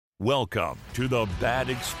Welcome to the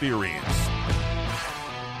B.A.D Experience.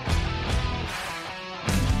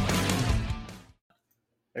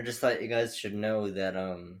 I just thought you guys should know that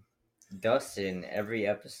Dustin every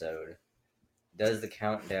episode does the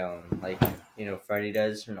countdown like Freddie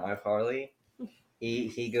does from iCarly.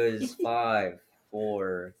 He goes 5,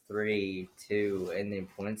 4, 3, 2, and then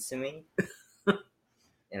points to me,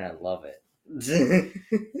 and I love it.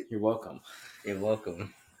 You're welcome. You're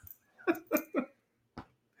welcome.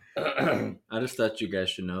 I just thought you guys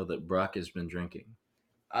should know that Brock has been drinking.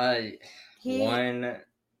 One.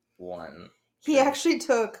 He actually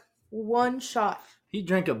took one shot. He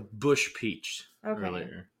drank a bush peach Okay.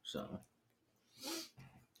 earlier, so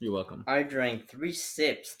you're welcome. I drank 3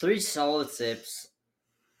 solid sips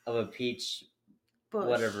of a peach,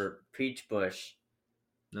 peach bush.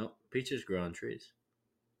 No, peaches grow on trees.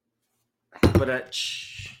 But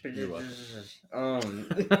you're welcome.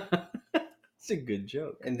 It's a good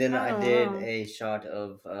joke. And then I did a shot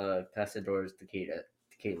of Casador's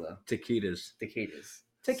tequila. Taquitas.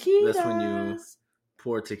 Tequila. That's when you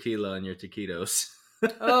pour tequila on your taquitos.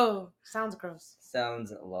 Oh, sounds gross.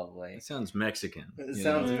 Sounds lovely. It sounds Mexican. It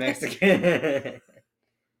sounds Mexican.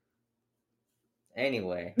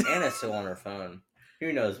 Anyway, Anna's still on her phone.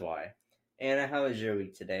 Who knows why? Anna, how was your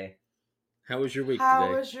week today? How was your week How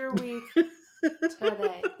today? was your week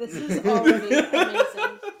today? This is already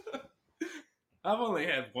amazing. I've only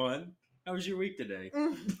had one. How was your week today?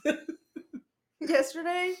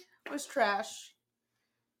 Yesterday was trash.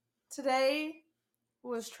 Today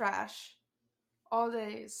was trash. All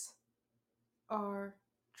days are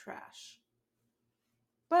trash.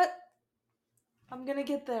 But I'm gonna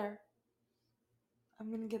get there.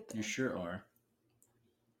 You sure are.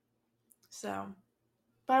 So,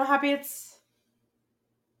 but I'm happy it's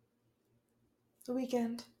the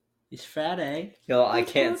weekend. It's Friday. Yo, I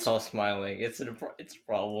can't stop smiling. It's a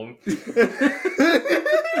problem.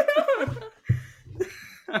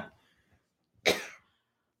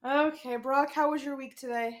 Okay, Brock, how was your week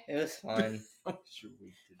today? It was fun. How was your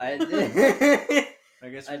week I today? did. I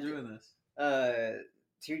guess we're doing this.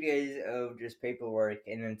 2 days of just paperwork,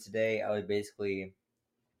 and then today I was basically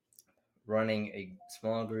running a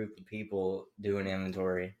small group of people doing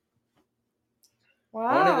inventory.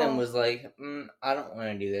 Wow. One of them was like, I don't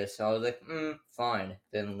want to do this. So I was like, fine,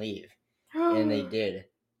 then leave. And they did.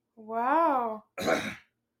 Wow.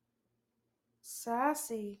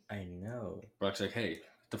 Sassy. I know. Brock's like, hey, get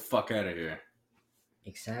the fuck out of here.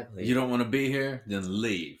 Exactly. If you don't want to be here, then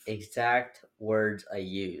leave. Exact words I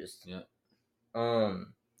used. Yeah.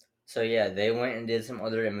 So yeah, they went and did some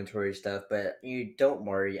other inventory stuff, but you don't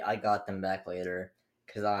worry, I got them back later.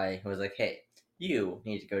 Because I was like, hey, you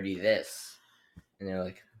need to go do this. And they're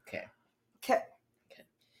like, okay.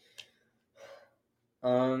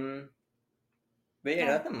 But yeah,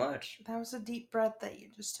 nothing much. That was a deep breath that you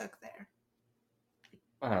just took there.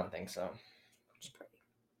 I don't think so. It's pretty.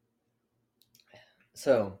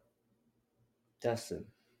 So, Dustin.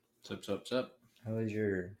 What's up? How was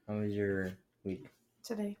your week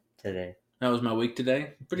Today. How was my week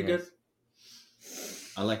today? Pretty Yes. good.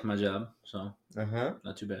 I like my job, so Uh-huh.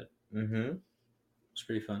 not too bad. Mm-hmm. It's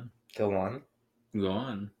pretty fun. Go on. Go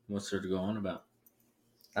on. What's there to go on about?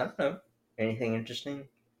 I don't know. Anything interesting?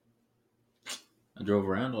 I drove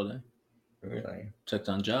around all day. Really? Checked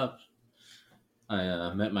on jobs.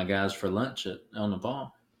 I met my guys for lunch at El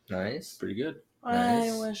Nepal. Nice. Pretty good.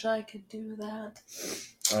 Nice. I wish I could do that.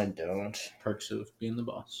 I don't. Perks of being the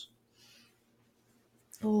boss.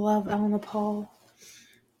 Love El Nepal.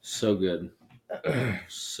 So good.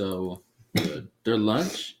 So good. Their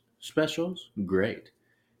lunch specials, great.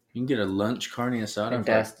 You can get a lunch carne asada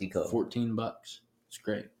Fantastico. for $14. It's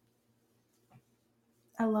great.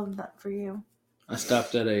 I love that for you. I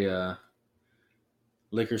stopped at a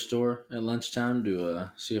liquor store at lunchtime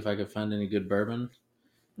to see if I could find any good bourbon.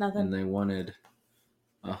 Nothing. And they wanted,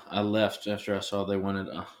 I left after I saw they wanted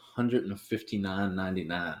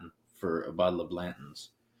 $159.99 for a bottle of Blanton's.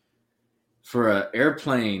 For an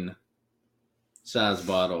airplane size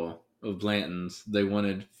bottle of Blanton's, they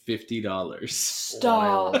wanted $50.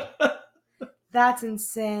 Stop. That's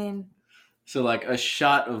insane. So like a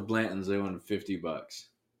shot of Blanton's, they wanted $50.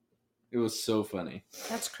 It was so funny.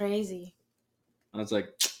 That's crazy. I was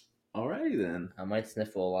like, alrighty then. I might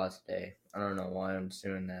sniffle a lot today. I don't know why I'm just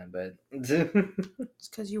doing that, but It's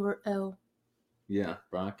because you were ill. Yeah,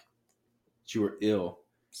 Brock. You were ill.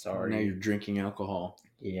 sorry. Now you're drinking alcohol.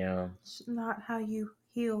 Yeah. It's not how you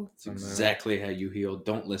heal. It's exactly how you heal.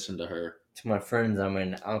 Don't listen to her. To my friends, I'm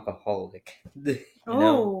an alcoholic.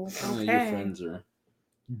 Oh, Some of okay. your friends are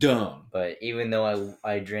dumb. But even though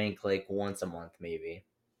I drink like once a month, maybe.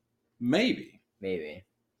 Maybe.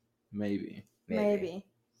 Maybe.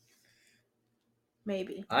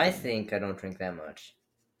 Maybe. I think I don't drink that much.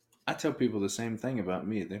 I tell people the same thing about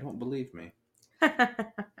me. They don't believe me.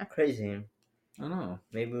 Crazy. I know.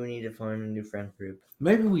 Maybe we need to find a new friend group.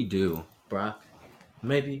 Maybe we do, Brock.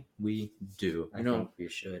 Maybe we do. I think we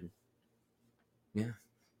should.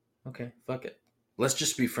 Okay, fuck it. Let's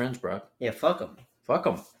just be friends, Brock. Yeah, fuck them. Fuck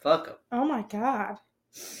them. Fuck them. Oh my god.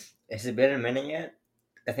 Has it been a minute yet?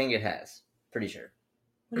 I think it has. Pretty sure.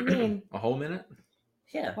 What do you mean? A whole minute?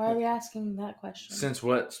 Yeah. Why are we asking that question? Since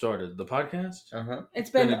what started? The podcast? Uh-huh. It's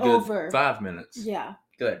been a good over. 5 minutes. Yeah.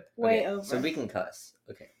 Good. Way Okay, over. So we can cuss.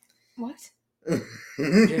 Okay. What?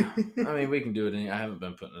 Yeah. I mean, we can do it. I haven't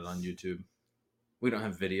been putting it on YouTube. We don't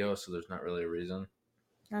have video, so there's not really a reason.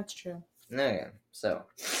 That's true. Okay. So,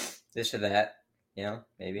 this or that.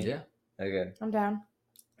 Maybe. Yeah. Okay. I'm down.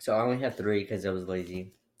 So I only have 3 because I was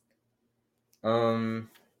lazy.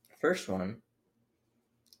 First one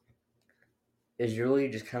is really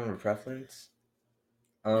just kind of a preference.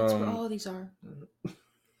 That's what all of these are.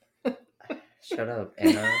 Shut up,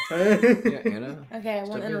 Anna. Yeah, Anna. Okay, I Stop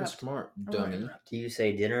won't being interrupt. smart, I won't dummy. interrupt. Do you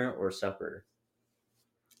say dinner or supper?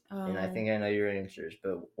 And I think I know your answers,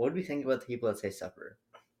 but what do you think about the people that say supper?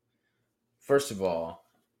 First of all,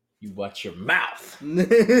 you watch your mouth.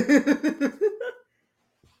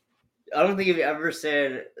 I don't think you've ever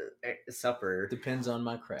said supper. Depends on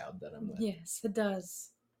my crowd that I'm with. Yes, it does.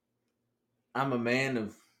 I'm a man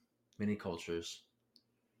of many cultures.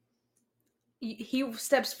 He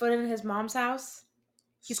steps foot in his mom's house.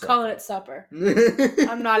 He's Supper. calling it supper.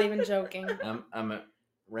 I'm not even joking. I'm at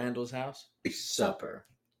Randall's house. Supper.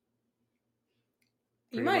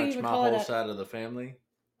 You Pretty might much even my call whole it side of the family.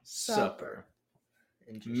 Supper.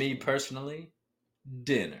 Me personally,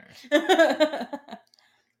 dinner.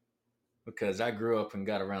 Because I grew up and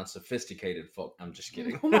got around sophisticated folk. I'm just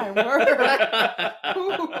kidding. Oh my word.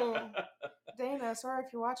 Ooh. Dana, sorry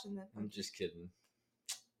if you're watching this. I'm just kidding.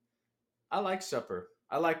 I like supper.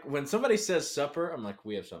 I like when somebody says supper, I'm like,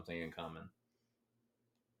 we have something in common.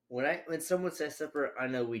 When someone says supper, I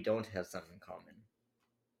know we don't have something in common.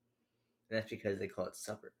 And that's because they call it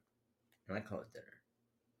supper. And I call it dinner.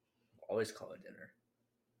 I always call it dinner.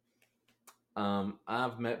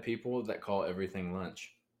 I've met people that call everything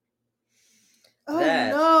lunch. Oh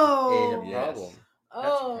That no. is a Yes. problem. Oh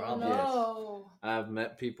That's a problem. no. I've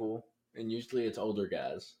met people, and usually it's older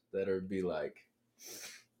guys that are be like,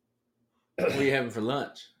 "What are you having for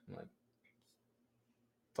lunch?" I'm like,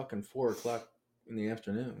 "Fucking 4:00 in the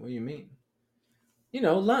afternoon. What do you mean?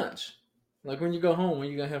 Lunch. Like when you go home, what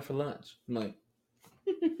you gonna have for lunch?" I'm like,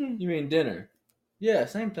 "You mean dinner?" Yeah,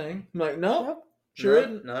 same thing. I'm like, "No, Yep. sure No,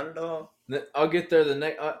 isn't." not at all. Then I'll get there the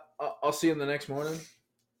next. I'll see them the next morning.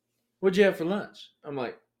 What'd you have for lunch? I'm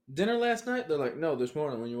like, dinner last night. They're like, no, this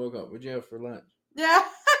morning when you woke up. What'd you have for lunch? Yeah.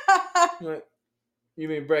 I'm like, you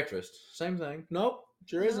mean breakfast? Same thing. Nope,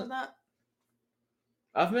 sure isn't. Not.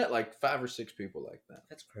 I've met like 5 or 6 people like that.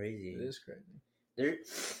 That's crazy. It is crazy.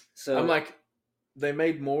 So I'm like, they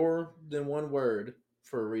made more than one word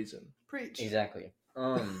for a reason. Preach. exactly.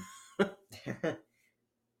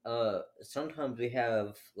 Sometimes we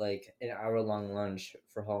have like an hour-long lunch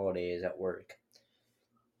for holidays at work,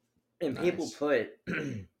 and people Nice. put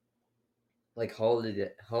like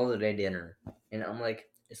holiday dinner, and I'm like,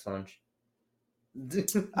 it's lunch.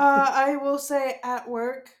 I will say at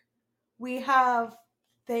work, we have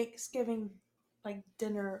Thanksgiving like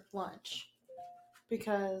dinner lunch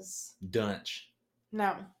because Dunch.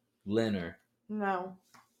 no. Linner.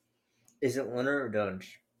 Is it Lunner or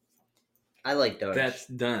Dunch? I like Dunch. That's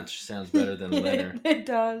Dunch. Sounds better than Linner. It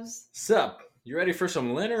does. Sup? You ready for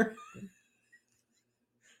some Linner?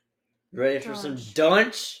 Ready for some Dunch.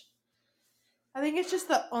 Dunch? I think it's just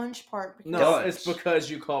the unch part. Because No, Dunch. it's because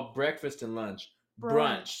you call breakfast and lunch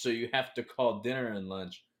brunch, Brunch. so you have to call dinner and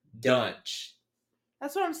lunch Dunch.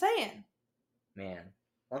 That's what I'm saying. Man,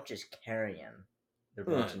 lunch is carrying the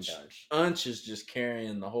brunch and Dunch. Dunch. Unch is just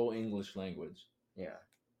carrying the whole English language. Yeah.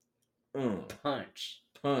 Punch.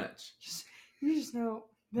 Punch. You just know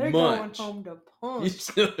they're Munch. going home to You punch.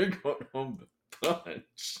 still are going home to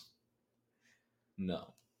punch.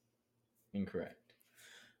 No. Incorrect.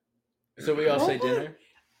 So we all say What would- dinner?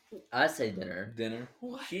 I say dinner. Dinner.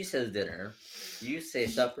 What? She says dinner. You say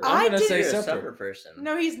supper. I'm gonna You're say a supper. supper person.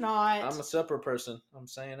 No, he's not. I'm a supper person. I'm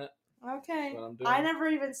saying it. Okay. That's what I'm doing. I never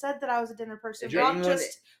even said that I was a dinner person. If you're Rob anyone-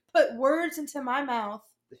 just put words into my mouth.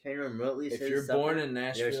 If anyone remotely If says you're supper, born in you're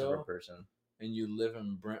a supper Nashville person. and you live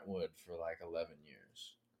in Brentwood for like 11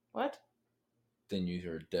 years, What? then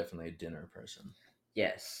you're definitely a dinner person.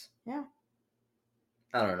 Yes. Yeah.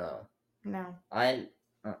 I don't know. No. I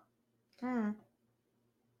Hmm.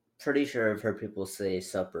 pretty sure I've heard people say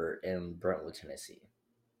supper in Brentwood, Tennessee.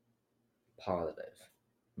 Positive.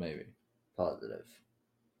 Maybe. Positive.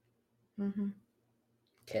 Mm-hmm.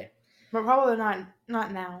 Okay. But probably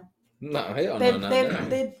not now. No, hell They've no, they've no.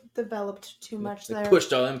 they've developed too much They there.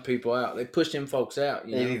 pushed all them people out. They pushed them folks out.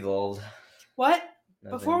 You They've know? evolved. What?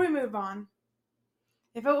 Nothing. Before we move on,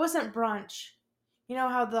 if it wasn't brunch, you know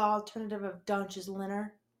how the alternative of dunch is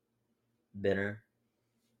dinner? Dinner.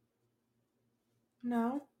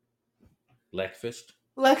 No. Breakfast.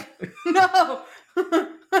 Like, no.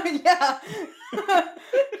 Yeah.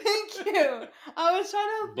 Thank you. I was trying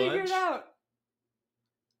to figure Bunch? it out.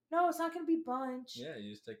 No, it's not going to be bunch. Yeah,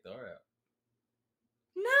 you just take the R out.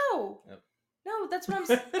 No. Yep. No, that's what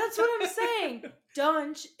I'm saying.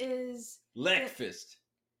 Dunch is Breakfast.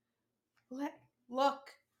 luck.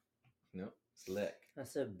 No, it's leck. I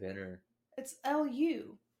said dinner. It's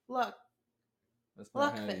L-U. Luck. That's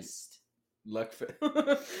not how you... Luckfist. Luckfist.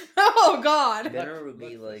 Oh God. Dinner would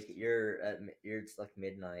be Luckfist. like it's like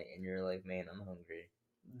midnight and you're like, man, I'm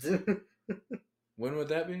hungry. When would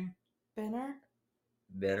that be? Dinner.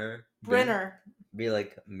 Dinner Brenner. be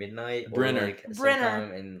like midnight or Brenner. like Brenner.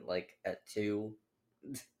 sometime in like at 2,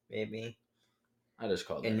 maybe. I just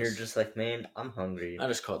call that. And you're just like, man, I'm hungry. I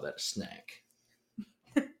just call that a snack.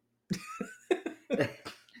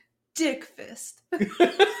 Dick fist.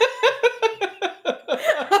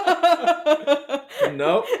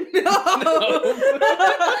 Nope. No.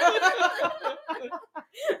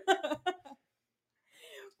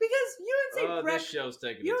 Because you would say Oh, this show's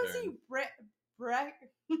taking you a don't turn.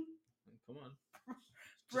 say Come on.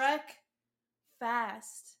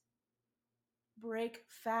 fast. Break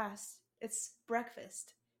fast. It's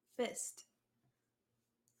breakfast. Fist.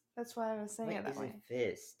 That's why I was saying it that way.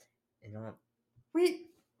 Fist. And not Why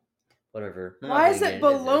whatever. I'm not is gonna it get into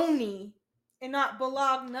this. bologna and not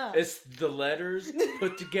bologna? It's the letters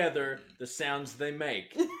put together, the sounds they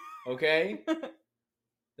make. Okay?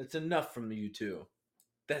 That's enough from you two.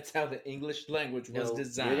 That's how the English language was No,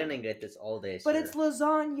 designed. you're gonna get this all day, But sir. it's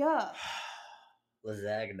lasagna.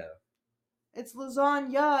 lasagna. It's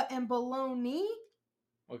lasagna and bologna.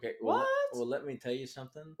 Okay, well, What? well, let me tell you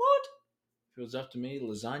something. What? If it was up to me,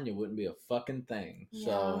 lasagna wouldn't be a fucking thing. Yeah,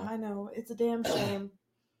 So I know. It's a damn shame.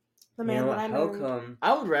 The You man know that I how married. come?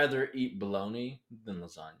 I would rather eat bologna than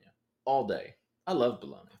lasagna all day. I love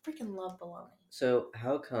bologna. I freaking love bologna. So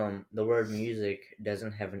how come the word music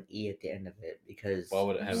doesn't have an e at the end of it? Because Why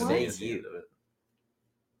would it have you an What? E say at the you. end of it?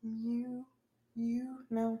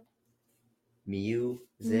 No.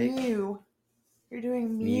 Music. Mew. You're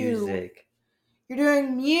doing mew. Music. You're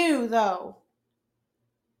doing mew though.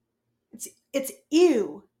 It's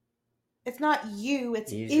ew. It's not you.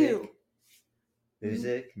 It's Music. ew.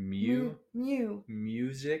 Music. Mew. Mew.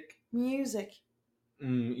 Music. Music.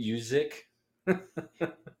 Music.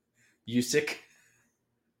 Music.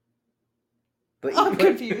 But I'm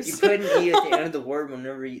confused. You put an e at the end of the word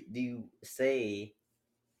whenever you say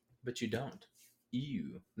But you don't.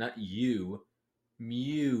 Ew. Not you.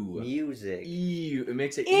 Mew. music. Ew. It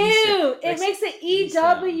makes it Ew. It makes the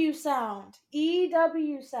EW sound.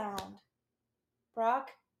 EW sound.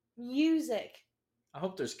 Brock. Music. I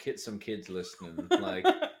hope there's some kids listening. Like,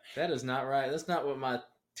 that is not right. That's not what my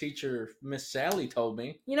teacher, Miss Sally, told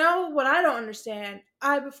me. You know what I don't understand?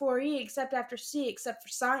 I before E except after C except for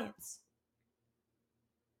science.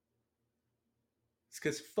 It's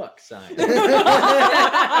because fuck science.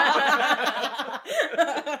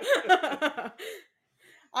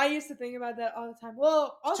 I used to think about that all the time.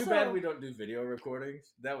 Well, also, Too bad we don't do video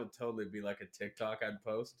recordings. That would totally be like a TikTok I'd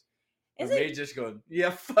post. Of Isn't- me just going, yeah,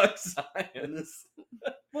 fuck science.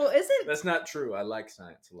 well, That's not true. I like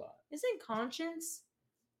science a lot. isn't conscience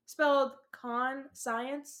spelled con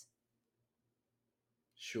science?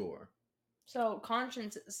 Sure. So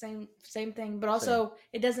conscience is the same thing, but also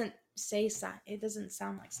it doesn't say science. It doesn't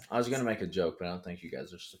sound like science. I was going to make a joke, but I don't think you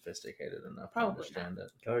guys are sophisticated enough Probably to understand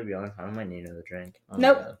it. To be honest, I might need another drink. Oh my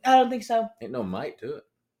Nope, God. I don't think so. Ain't no might to it.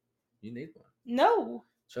 You need one. No.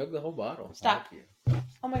 Chug the whole bottle. Stop. Thank you.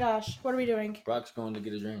 Oh my gosh, what are we doing? Brock's going to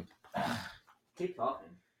get a drink. Keep talking.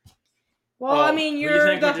 Well, Oh, I mean, well, you you're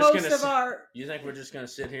think the we're just host gonna of sit- our. You think we're just going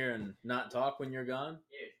to sit here and not talk when you're gone?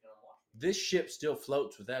 This ship still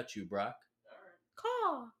floats without you, Brock.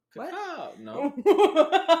 Caw. What? Caw. No.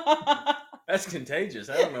 That's contagious.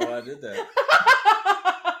 I don't know why I did that.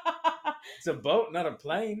 It's a boat, not a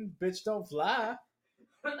plane. Bitch, don't fly.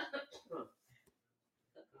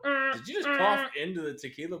 Did you just cough into the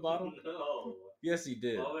tequila bottle? No. Yes, he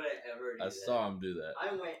did. Why would I ever do I that? saw him do that.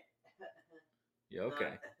 I went. Yeah,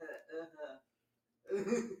 okay.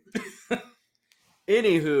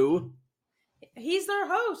 Anywho, He's their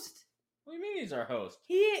host. What do you mean he's our host?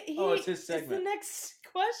 He Oh, it's his It's the segment. next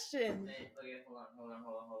question. Hey, okay, hold on.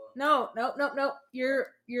 No.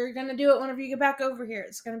 You're gonna do it whenever you get back over here.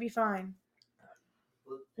 It's gonna be fine.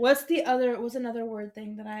 What's another word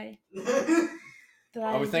thing that I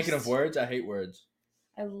Are we thinking of words? I hate words.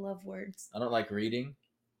 I love words. I don't like reading.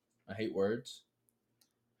 I hate words.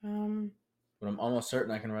 But I'm almost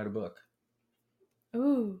certain I can write a book.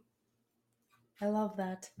 Ooh. I love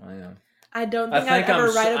that. I am. I don't think I'd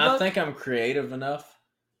ever write a book. I think I'm creative enough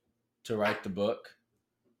to write the book.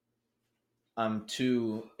 I'm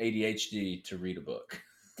too ADHD to read a book.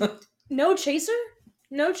 No chaser?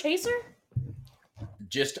 No chaser?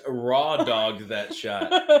 Just raw dog that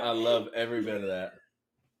shot. I love every bit of that.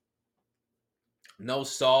 No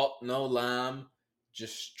salt, no lime,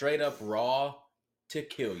 just straight up raw to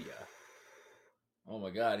kill ya. Oh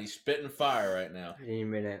my god, he's spitting fire right now. Any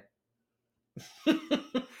minute.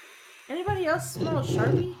 Anybody else smell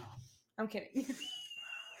Sharpie? I'm kidding.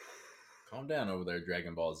 Calm down over there,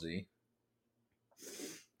 Dragon Ball Z.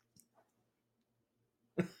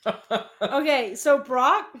 Okay, so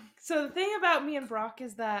the thing about me and Brock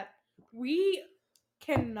is that we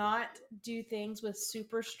cannot do things with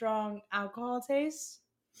super strong alcohol taste.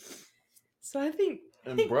 So I think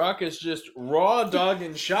And Brock is just raw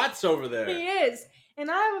dogging shots over there. he is. And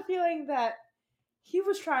I have a feeling that he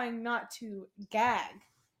was trying not to gag.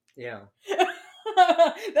 Yeah.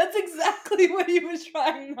 That's exactly what he was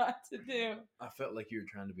trying not to do. I felt like you were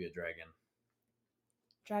trying to be a dragon.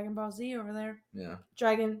 Dragon Ball Z over there. Yeah.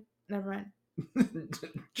 Dragon, never mind.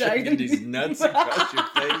 Dragging these nuts across your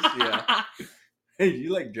face. Yeah. Hey,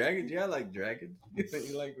 you like dragons? Yeah, I like dragons. You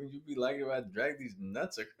be like if I drag these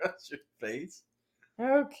nuts across your face?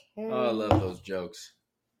 Okay. Oh, I love those jokes.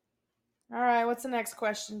 All right, what's the next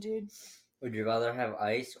question, dude? Would you rather have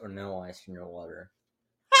ice or no ice in your water?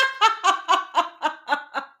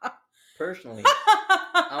 Personally,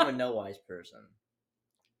 I'm a no ice person.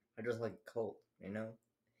 I just like cold, you know?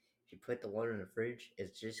 If you put the water in the fridge,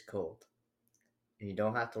 it's just cold. And you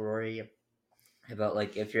don't have to worry about,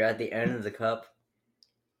 like, if you're at the end of the cup,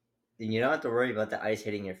 then you don't have to worry about the ice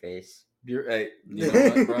hitting your face. Hey, you know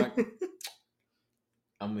what, Brock?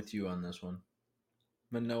 I'm with you on this one.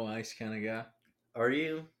 I'm a no ice kind of guy. Are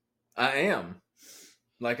you? I am.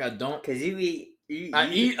 Like, I don't. Because you eat. I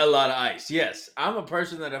eat a lot of ice, yes. I'm a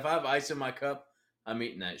person that if I have ice in my cup, I'm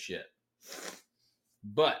eating that shit.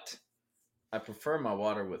 But I prefer my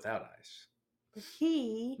water without ice.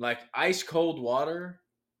 Like, ice cold water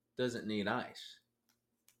doesn't need ice.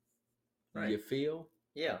 Right. You feel?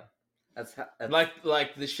 Yeah. That's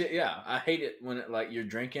like the shit. Yeah, I hate it when it like you're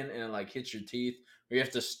drinking and it like hits your teeth, or you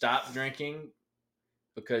have to stop drinking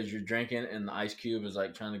because you're drinking and the ice cube is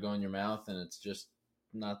like trying to go in your mouth and it's just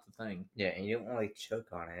not the thing. Yeah, and you don't want to like choke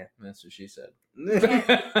on it. That's what she said.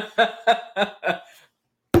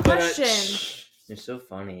 Question. You're so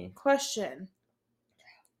funny. Question.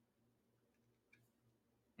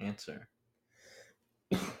 Answer.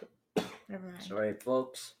 Never mind. Sorry,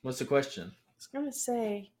 folks. What's the question? I was gonna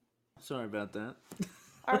say, Sorry about that.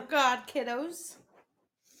 our God, kiddos.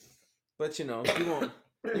 But you know,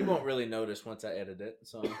 you won't really notice once I edit it.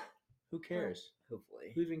 So who cares?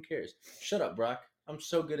 Hopefully. Who even cares? Shut up, Brock. I'm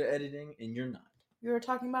so good at editing, and you're not. You were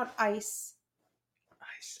talking about ice.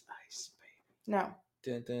 Ice, baby. No.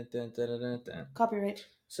 Dun, dun, dun, dun, dun, dun, dun. Copyright.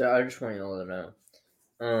 So I just want you all to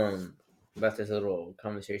know, about this little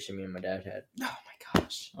conversation me and my dad had. Oh my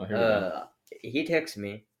gosh. Oh, here we go. He texted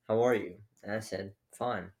me, "How are you?" And I said,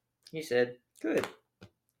 "Fine." He said, "Good."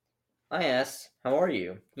 I asked, "How are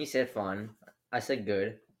you?" He said, "Fine." I said,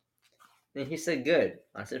 "Good." Then he said, "Good."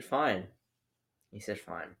 I said, "Fine." He said,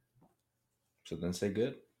 "Fine." So then say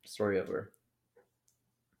good. Story over.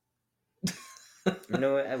 You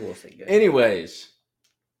know what? I will say good. Anyways,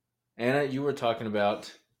 Anna, you were talking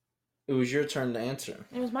about. It was your turn to answer.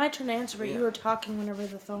 It was my turn to answer, but you were talking whenever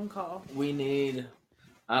the phone call. We need.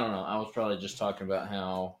 I don't know. I was probably just talking about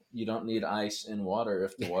how you don't need ice in water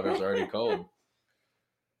if the water's already cold.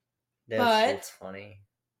 That's so funny.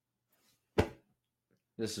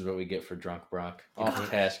 This is what we get for drunk Brock. Off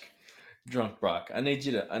task, drunk Brock. I need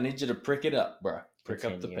you to prick it up, Brock. Prick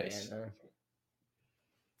up the pace. Anna.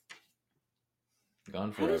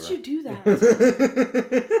 Gone How forever. did you do that?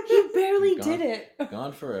 He barely Gone. did it.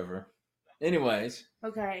 Gone forever. Anyways.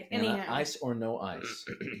 Okay, Anna, anyhow. ice or no ice?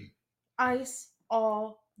 Ice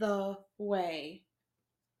all the way.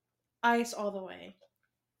 Ice all the way.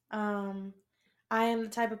 I am the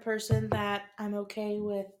type of person that I'm okay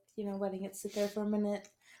with, letting it sit there for a minute,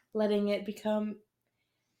 letting it become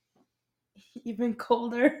even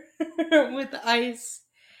colder with the ice.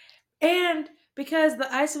 And because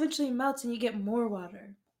the ice eventually melts and you get more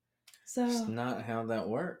water. So It's not how that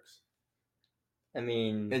works. I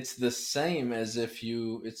mean, It's the same as if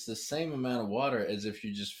you. It's the same amount of water as if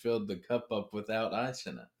you just filled the cup up without ice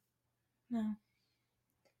in it. no.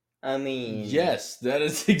 I mean, Yes, that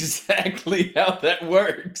is exactly how that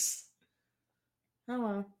works. Oh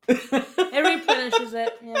well. It replenishes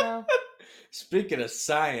it, you know. Speaking of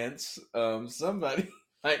science, somebody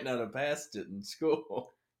might not have passed it in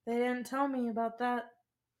school. They didn't tell me about that.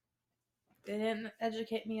 They didn't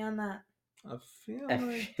educate me on that. I feel I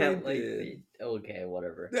like feel they like did. okay,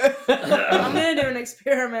 whatever. I'm gonna do an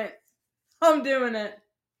experiment. I'm doing it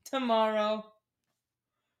tomorrow.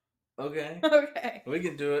 Okay, Okay. we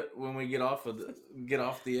can do it when we get off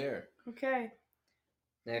the air. Okay.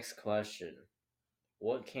 Next question: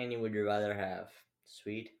 what candy would you rather have,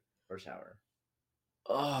 sweet or sour?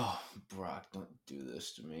 Oh, Brock, don't do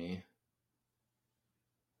this to me.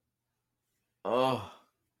 Oh,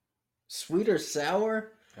 sweet or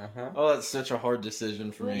sour? Oh, that's such a hard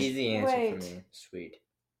decision for me. Easy answer Wait. for me: sweet.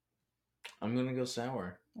 I'm gonna go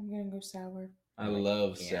sour. I'm gonna go sour. I Oh my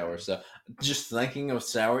love God. sour stuff. Just thinking of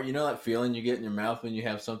sour, you know that feeling you get in your mouth when you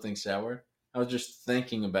have something sour? I was just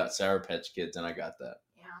thinking about Sour Patch Kids and I got that.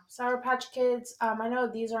 Yeah. Sour Patch Kids. I know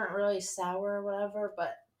these aren't really sour or whatever,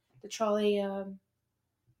 but the trolley,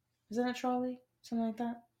 isn't it trolley? Something like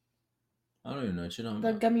that. I don't even know what you're talking The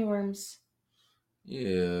about. gummy worms.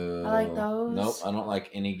 Yeah. I like those. Nope, I don't like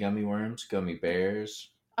any gummy worms, gummy bears.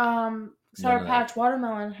 Sour None of that. Patch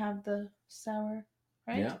Watermelon have the sour,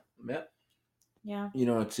 right? Yeah, yeah. Yeah. You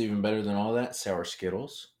know what's even better than all that? Sour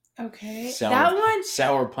Skittles. Okay. Sour, That one.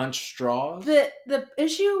 Sour Punch straws. The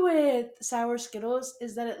issue with sour Skittles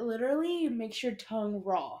is that it literally makes your tongue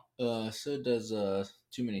raw. So does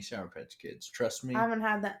Too Many Sour Patch Kids. Trust me. I haven't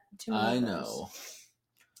had that too many. I of know.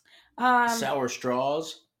 those. Sour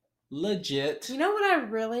straws. Legit. You know what I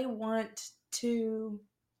really want to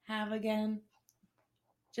have again?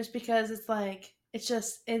 Just because it's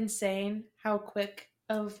just insane how quick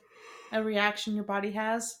of a reaction your body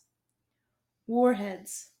has.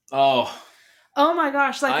 Warheads. Oh, Oh my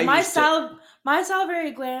gosh! Like I my used to- my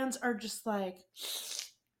salivary glands are just like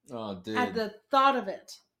oh, dude. at the thought of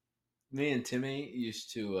it. Me and Timmy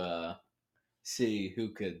used to see who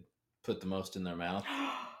could put the most in their mouth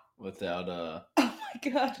without Oh my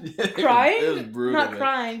god! It Crying? was brutal. Not man.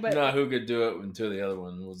 crying, but no, who could do it until the other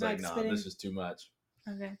one was like, Like "Nah, spitting. this is too much."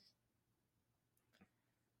 okay.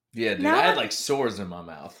 Yeah, dude, Now I had I- like sores in my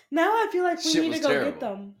mouth. Now I feel like we Shit need was to go terrible. get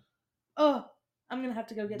them. Oh, I'm gonna have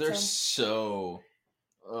to go get They're some. so,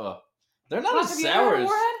 they're not Brock, as have you ever sour had a as.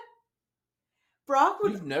 warhead? Brock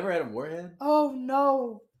would. You've never had a warhead? Oh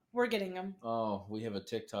no, we're getting them. Oh, we have a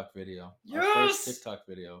TikTok video. Our Yes! first TikTok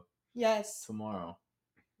video Yes, tomorrow.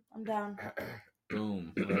 I'm down.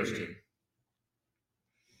 Boom, roasted.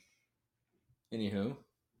 Anywho,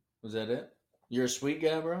 was that it? You're a sweet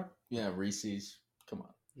guy, bro? Yeah, Reese's. Come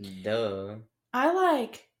on. Duh. I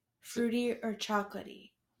like fruity or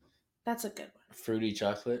chocolatey. That's a good one. Fruity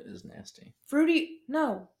chocolate is nasty. Fruity?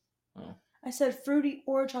 No. Oh. I said fruity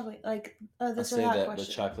or chocolate. Like I this or say that that, question.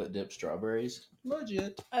 but chocolate dipped strawberries.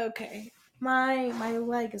 Legit. Okay, my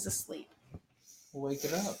leg is asleep. Wake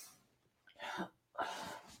it up.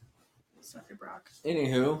 Sorry, Brock.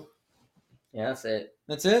 Anywho, Yeah, that's it.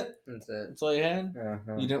 that's it. That's it. That's all you had.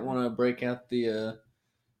 Uh-huh. You didn't want to break out the.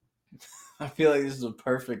 I feel like this is a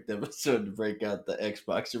perfect episode to break out the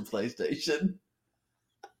Xbox or PlayStation.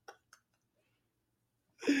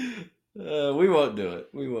 We won't do it.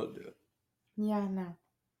 We won't do it. Yeah, no.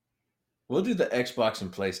 We'll do the Xbox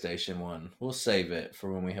and PlayStation one. We'll save it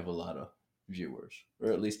for when we have a lot of viewers,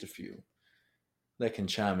 or at least a few that can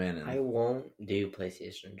chime in. And I won't do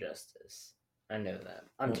PlayStation justice. I know that.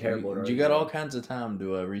 I'm terrible. at You got all arguing. kinds of time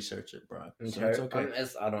to research it, bro. I'm So it's okay.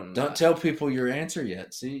 I don't know. Don't tell people your answer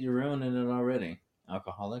yet. See, you're ruining it already.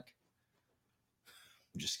 Alcoholic.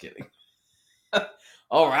 I'm just kidding.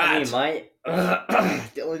 All right. I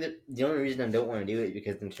mean, the only reason I don't want to do it is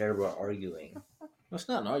because I'm terrible at arguing. It's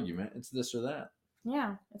not an argument. It's this or that.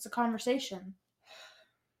 Yeah, it's a conversation.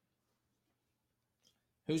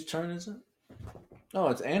 Whose turn is it? Oh,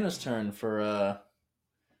 it's Anna's turn for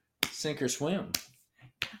sink or swim.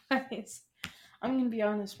 Guys, I'm gonna be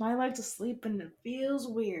honest. My leg's asleep and it feels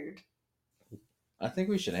weird. I think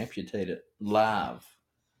we should amputate it live.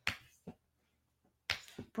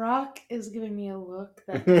 Brock is giving me a look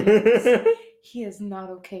that he is not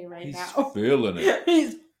okay right He's now. feeling it.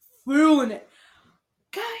 He's feeling it.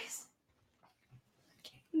 Guys. I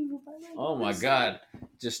can't move my leg. Oh my I'm sorry. god.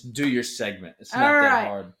 Just do your segment. It's not All that right.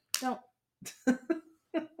 hard. Don't.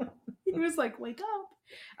 He was like, wake up.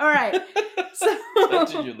 All right. So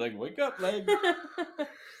Touching your leg. Wake up, leg.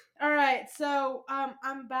 All right, so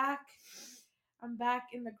I'm back. I'm back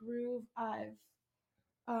in the groove. I've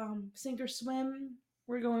sink or swim.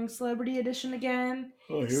 We're going celebrity edition again.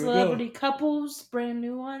 Oh, Celebrity couples, brand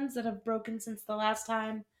new ones that have broken since the last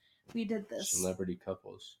time we did this. Celebrity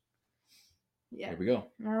couples. Yeah. Here we go.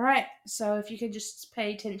 All right. So if you could just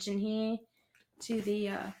pay attention here to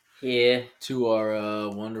the Yeah, To our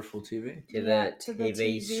wonderful TV. to Yeah, the to the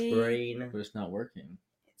TV TV. screen. But it's not working.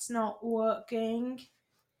 it's not working.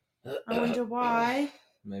 I wonder why.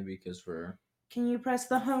 Maybe because we're... Can you press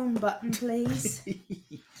the home button, please?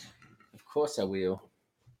 Of course I will.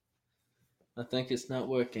 I think it's not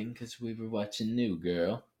working because we were watching New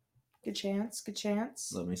Girl. Good chance. Good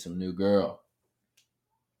chance. Love me some New Girl.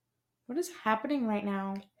 What is happening right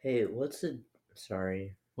now? Hey, what's the...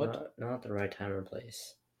 Sorry. What? Not the right time or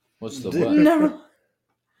place. What's the What? what? No.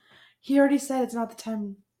 He already said it's not the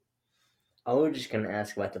time. I was just going to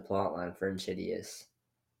ask about the plot line for Insidious.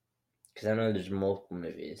 Because I know there's multiple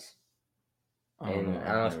movies. I don't And know.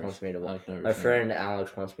 Alex wants me to watch. I've never My seen friend it.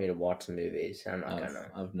 Alex wants me to watch the movies. I'm not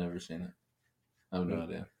gonna. I've never seen it. I have no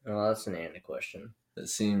idea. Well, that's an Anna question. It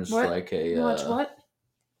seems What? like a... Watch what?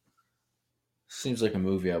 Seems like a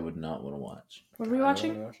movie I would not want to watch. What are we I don't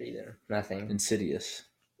watching? wanna watch either. Nothing. Insidious.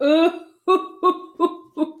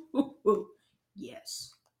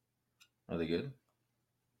 Yes. Are they good? Have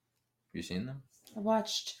you seen them? I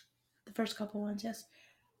watched the first couple ones, yes.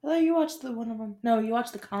 I thought you watched the one of them. No, you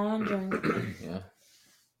watched The Conjuring. Yeah.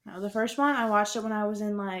 No, the first one, I watched it when I was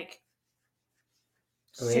in like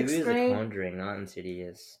Maybe sixth it was The grade. Conjuring, not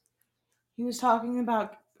Insidious. He was talking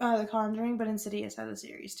about The Conjuring, but Insidious had the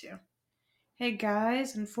series too. Hey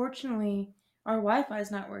guys, unfortunately, our Wi-Fi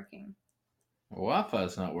is not working.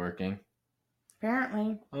 Wi-Fi's not working.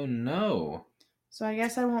 Apparently. Oh no. So I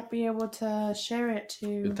guess I won't be able to share it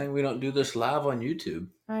to... Good thing we don't do this live on YouTube.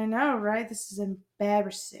 I know, right? This is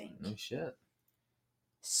embarrassing. No shit.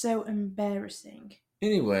 So embarrassing.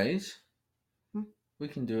 Anyways, Hmm? we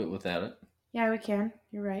can do it without it. Yeah, we can.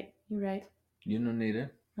 You're right. You're right. You don't need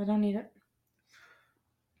it. I don't need it.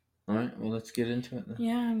 Alright, well let's get into it then.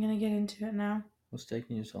 Yeah, I'm gonna get into it now. What's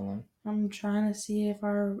taking you so long? I'm trying to see if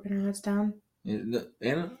our internet's down.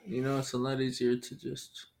 Anna, you know it's a lot easier to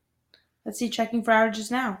just... Let's see, checking for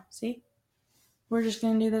outages now. See? We're just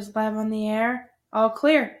gonna do this live on the air. All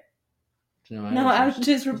clear. No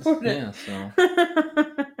outages reported. Yeah, so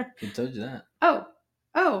who told you that? Oh,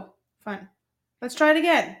 fun. Let's try it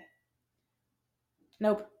again.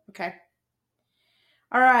 Nope. Okay.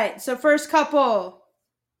 All right. So first couple.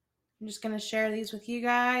 I'm just gonna share these with you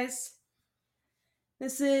guys.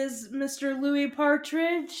 This is Mr. Louis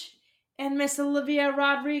Partridge and Miss Olivia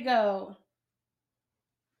Rodrigo.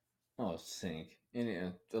 Oh, sync.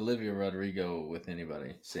 Olivia Rodrigo with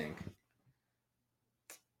anybody. Sync.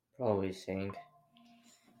 Probably Sync.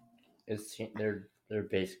 They're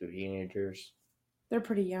basically teenagers. They're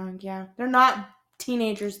pretty young, yeah. They're not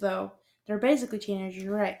teenagers though. They're basically teenagers,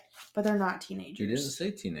 you're right, but they're not teenagers. You didn't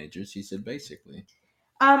say teenagers. You said basically.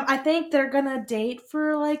 I think they're gonna date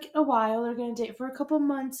for like a while. They're gonna date for a couple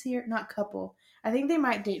months here. Not couple. I think they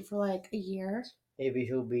might date for like a year. Maybe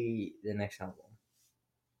he'll be the next album.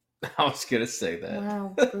 I was gonna say that.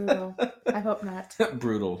 Wow, brutal. I hope not.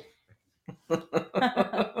 Brutal.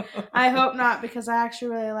 I hope not, because I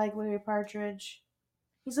actually really like Louis Partridge.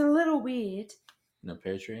 He's a little weird. In a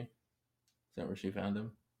pear tree? Is that where she found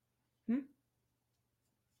him?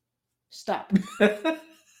 Stop.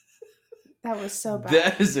 That was so bad.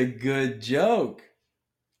 That is a good joke.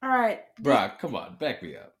 All right. Brock, come on, back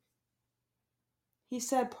me up. He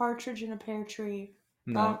said partridge in a pear tree.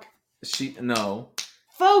 No. Brock. No.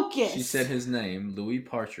 Focus. She said his name, Louis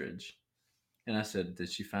Partridge. And I said, did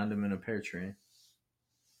she find him in a pear tree?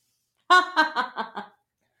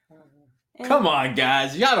 Come on,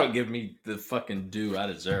 guys. Y'all don't give me the fucking due I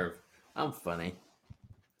deserve. I'm funny.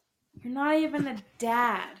 You're not even a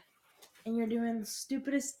dad. And you're doing the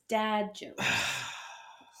stupidest dad jokes.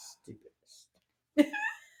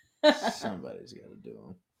 Stupidest. Somebody's got to do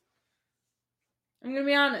them. I'm going to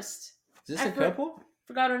be honest. Is this a couple?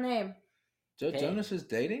 Forgot her name. Joe Hey. Jonas is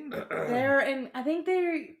dating? I think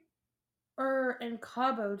they are in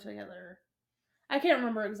Cabo together. I can't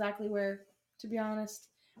remember exactly where, to be honest.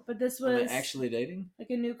 But this Are they was actually dating?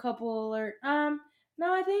 like a new couple alert. No,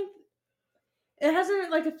 I think it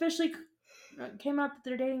hasn't like officially came out that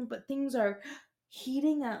they're dating, but things are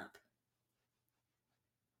heating up.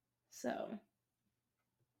 So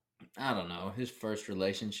I don't know. His first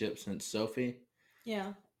relationship since Sophie?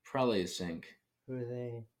 yeah, Probably a sync. Who are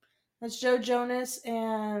they? that's Joe Jonas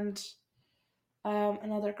and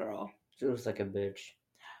another girl. She looks like a bitch.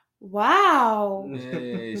 Wow,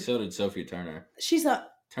 Hey, so did Sophie Turner. she's a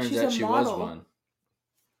Turns She's out a she was model. one.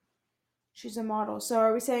 She's a model. So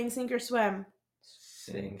are we saying sink or swim?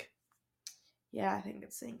 Sink. Yeah, I think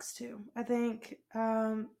it sinks too. I think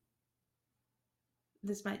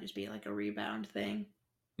this might just be like a rebound thing.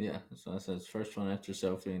 Yeah, that's what I said. First one after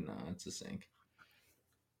Sophie. No, it's a sink.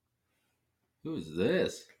 Who is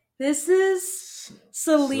this? This is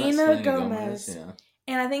So that's Selena Gomez. Yeah.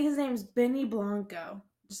 And I think his name's Benny Blanco.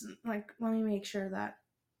 Just like, let me make sure that.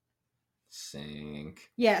 Sink.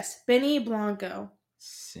 Yes, Benny Blanco.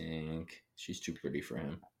 Sink. She's too pretty for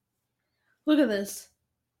him. Look at this.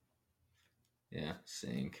 Yeah,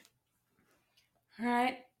 sink. All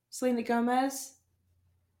right, Selena Gomez,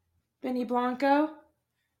 Benny Blanco,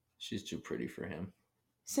 She's too pretty for him.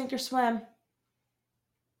 sink or swim.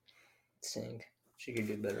 Sink. She could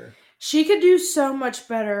do better. She could do so much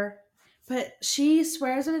better, but she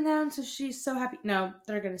swears it down, so she's so happy. No,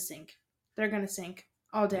 they're gonna sink. They're gonna sink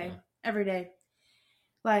all day, Yeah. every day.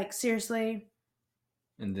 Like, seriously.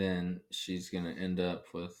 And then she's gonna end up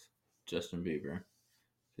with Justin Bieber,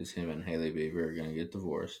 because him and Hailey Bieber are gonna get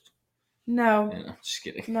divorced. No. And I'm just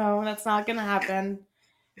kidding. No, that's not gonna happen.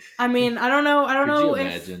 I mean, I don't know. I don't Could know you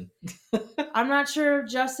if imagine? I'm not sure if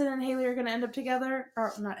Justin and Haley are gonna end up together,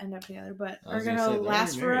 or not end up together, but I are was gonna gonna say, they're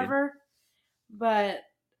last already married. forever. But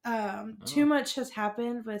too Oh. much has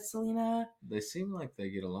happened with Selena. They seem like they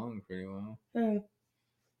get along pretty well. Oh,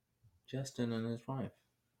 Justin and his wife.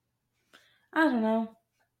 I don't know.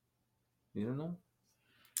 You don't know?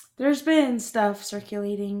 There's been stuff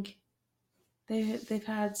circulating. They've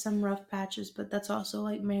had some rough patches, but that's also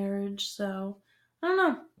like marriage, so I don't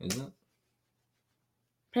know. Is it?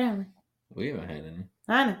 Apparently, We haven't had any.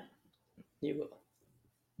 I know. You will.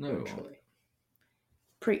 No, we won't. Eventually.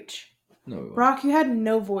 Preach, No, we won't. Brock. You had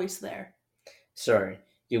no voice there. Sorry.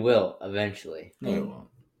 You will eventually. No, we won't.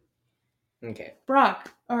 Okay.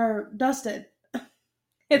 Brock or Dustin.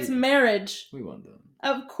 It's marriage. We won't do it.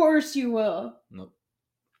 Of course you will. Nope.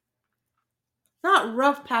 Not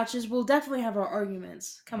rough patches. We'll definitely have our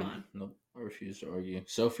arguments. Come on. Nope. I refuse to argue.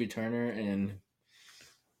 Sophie Turner and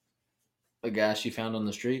a guy she found on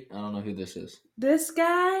the street. I don't know who this is. This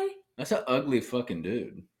guy. That's an ugly fucking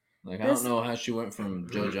dude. Like, I This- don't know how she went from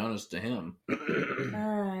Joe Jonas to him. All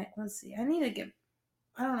right. Let's see. I need to get.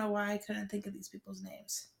 I don't know why I couldn't think of these people's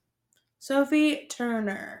names. Sophie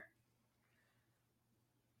Turner.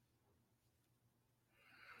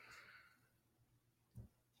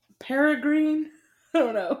 Peregrine. I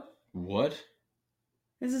don't know. What?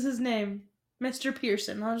 This is his name. Mr.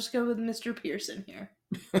 Pearson. I'll just go with Mr. Pearson here.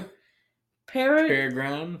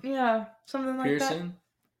 Peregrine Yeah, something like Pearson?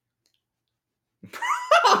 that.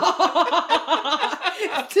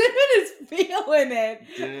 Dude is feeling it.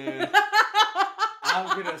 Dude.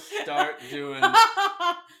 I'm gonna start doing.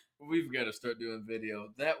 We've got to start doing video.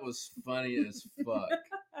 That was funny as fuck.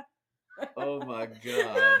 Oh my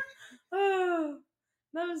god. Oh,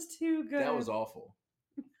 that was too good. That was awful.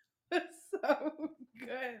 so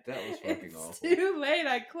good. That was fucking It's awful. too late.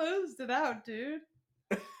 I closed it out, dude.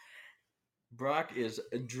 Brock is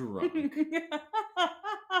drunk.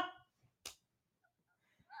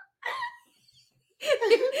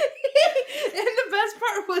 And the best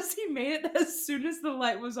part was he made it as soon as the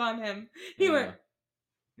light was on him. He went,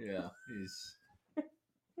 Yeah, he's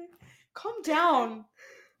calm down.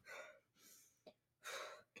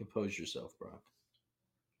 compose yourself, Brock.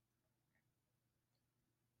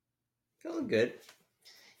 Feeling good.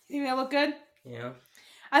 You think they look good? Yeah.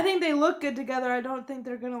 I think they look good together. I don't think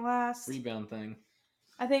they're going to last. Rebound thing.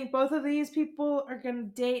 I think both of these people are going to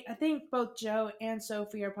date. I think both Joe and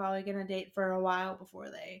Sophie are probably going to date for a while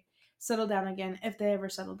before they settle down again, if they ever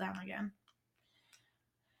settle down again.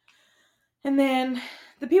 And then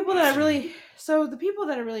the people that I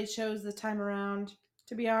really chose this time around,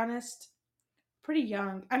 to be honest, pretty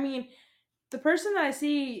young. I mean, the person that I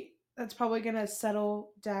see that's probably going to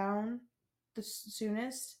settle down the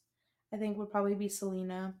soonest, I think would probably be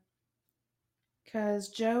Selena. Because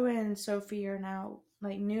Joe and Sophie are now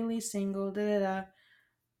like newly single.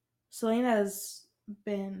 Selena's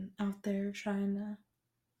been out there trying to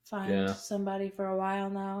find somebody for a while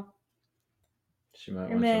now. She might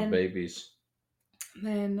And want then- some babies.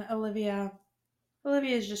 Then Olivia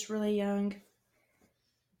is just really young.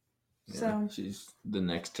 Yeah, So she's the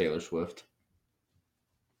next Taylor Swift.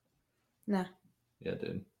 nah. Yeah,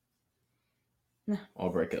 dude. No. All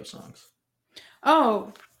breakup songs.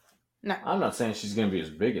 Oh no. I'm not saying she's gonna be as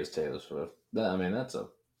big as Taylor Swift. That's a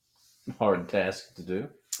hard task to do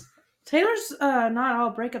Taylor's not all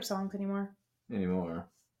breakup songs anymore. anymore.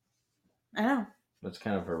 I know. That's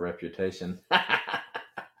kind of her reputation.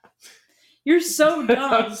 You're so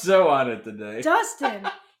dumb. I'm so on it today. Dustin,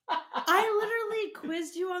 I literally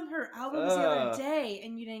quizzed you on her albums the other day,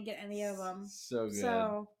 and you didn't get any of them. So good.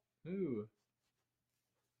 So Ooh.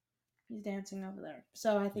 he's dancing over there.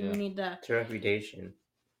 So I think Yeah. we need to It's a reputation.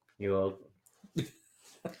 You're welcome.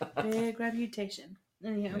 big reputation.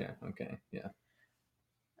 Anyhow. Yeah. Okay. Yeah.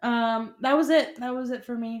 That was it. That was it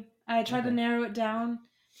for me. I tried to Okay. narrow it down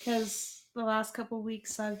because the last couple of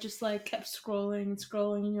weeks I've just like kept scrolling and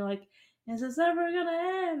scrolling, and you're like, is this ever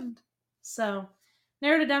gonna end? So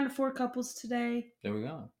narrowed it down to 4 couples today. There we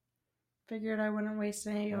go. Figured I wouldn't waste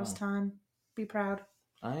any of y'all's Wow. time. Be proud.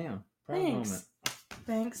 I am. Proud Thanks. moment.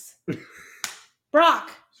 Thanks.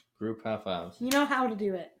 Brock, Group high fives. you know how to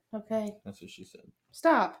do it. Okay. That's what she said.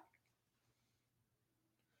 Stop.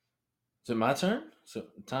 Is it my turn? So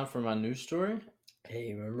time for my news story?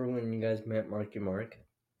 Hey, remember when you guys met Marky Mark?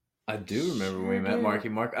 I do remember when we Sure met do. Marky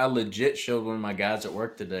Mark. I legit showed one of my guys at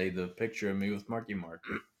work today the picture of me with Marky Mark.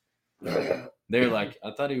 They're like,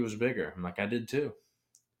 I thought he was bigger. I'm like, I did too.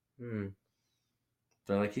 They're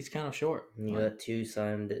like, he's kind of short. You Like, got 2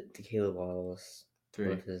 signed tequila bottles. 3.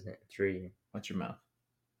 What's his name? 3. Watch your mouth.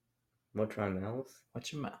 What's my mouth?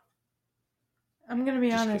 Watch your mouth. I'm gonna be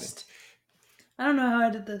Just honest. I don't know how I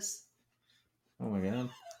did this. Oh my god.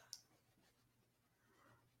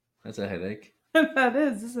 That's a headache. That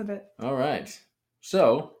is, isn't it? All right.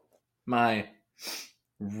 So, my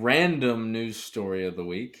random news story of the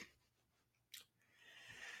week.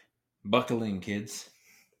 Buckle in, kids.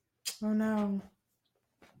 Oh no.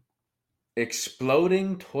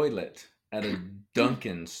 Exploding toilet at a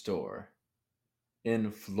Dunkin' store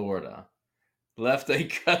in Florida left a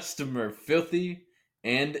customer filthy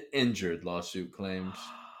and injured, lawsuit claims.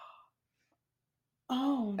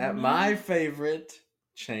 Oh At no. my favorite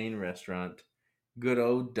chain restaurant, good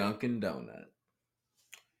old Dunkin' Donut.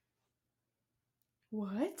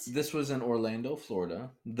 What? This was in Orlando,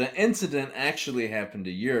 Florida. The incident actually happened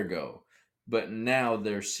a year ago, but now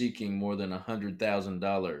they're seeking more than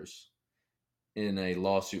 $100,000 in a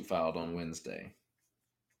lawsuit filed on Wednesday,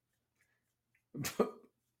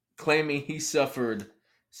 claiming he suffered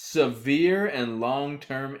severe and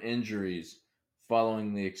long-term injuries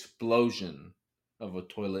following the explosion of a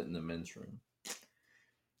toilet in the men's room.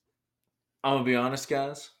 I'm gonna be honest,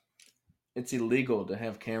 guys. It's illegal to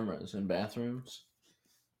have cameras in bathrooms.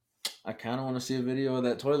 I kind of want to see a video of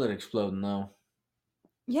that toilet exploding, though.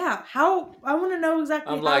 Yeah, how? I want to know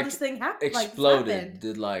exactly I'm how like, this thing happened. exploded.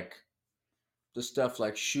 Did like the stuff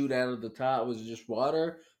like shoot out of the top? Was it just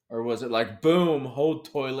water? Or was it like boom, whole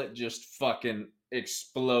toilet just fucking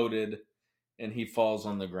exploded and he falls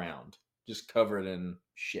on the ground, just covered in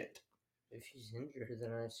shit? If he's injured,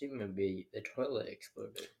 then I assume it'd be the toilet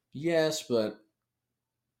exploded. Yes, but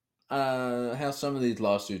how some of these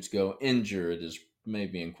lawsuits go, injured is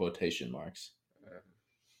maybe in quotation marks.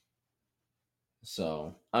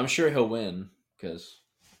 So I'm sure he'll win because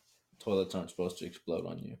toilets aren't supposed to explode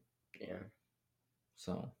on you. Yeah.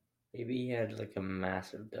 So Maybe he had like a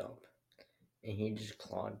massive dump and he just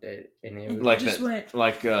clogged it and it was like just that, went-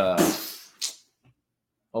 like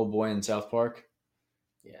old boy in South Park.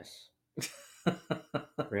 Yes.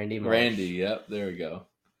 Randy Marsh. Randy, yep, there we go.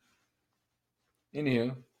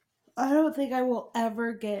 Anywho, I don't think I will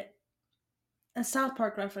ever get a South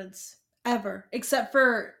Park reference ever, except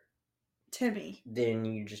for Timmy. Then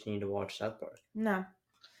you just need to watch South Park. No.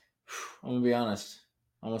 I'm gonna be honest.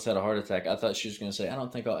 I almost had a heart attack. I thought she was gonna say, "I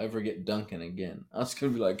don't think I'll ever get Dunkin' again." I was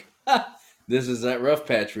gonna be like, ha, "This is that rough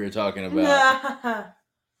patch we were talking about."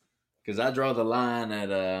 Because I draw the line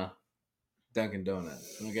at Dunkin'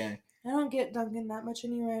 Donuts. Okay. I don't get Dunkin' that much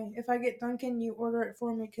anyway. If I get Dunkin', you order it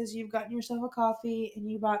for me because you've gotten yourself a coffee and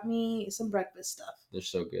you bought me some breakfast stuff. They're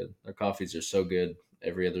so good. Their coffees are so good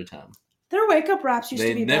every other time. Their wake up wraps used They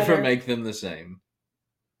to be never better. make them the same.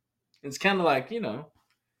 It's kind of like,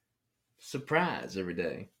 surprise every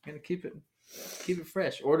day. Gotta keep it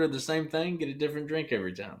fresh. Order the same thing, get a different drink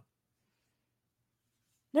every time.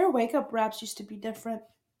 Their wake up wraps used to be different.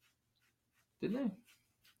 Didn't they?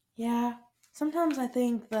 Yeah. Sometimes I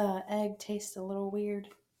think the egg tastes a little weird.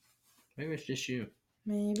 Maybe it's just you.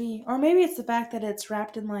 Maybe. Or maybe it's the fact that it's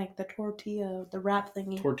wrapped in like the tortilla, the wrap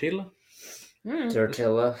thingy. Tortilla?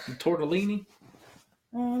 Tortilla. Tortellini?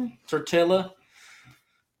 Um, Tortilla?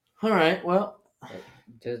 All right, well.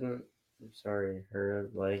 Doesn't, sorry, her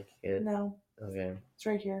like it. no. Okay. It's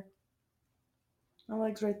right here. My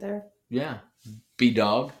leg's right there. Yeah.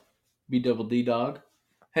 B-Dog. B-double-D dog.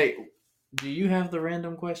 Hey, do you have the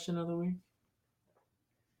random question of the week?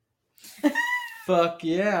 Fuck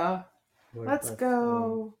yeah. Let's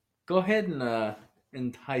go. Go ahead and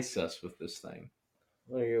entice us with this thing.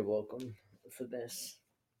 Well, you're welcome for this.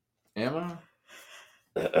 Am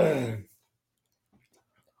I?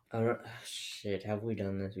 I don't. Shit, have we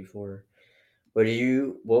done this before? What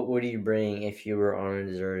would you bring if you were on a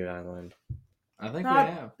deserted island? I think we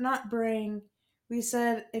have. Not bring. We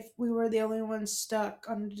said if we were the only ones stuck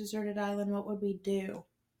on a deserted island, what would we do?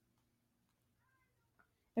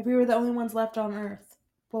 If we were the only ones left on Earth,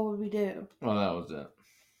 what would we do? Well, that was it.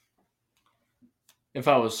 If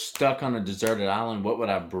I was stuck on a deserted island, what would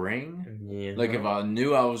I bring? Yeah. Like if I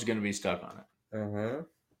knew I was going to be stuck on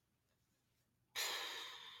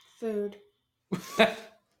Food. it.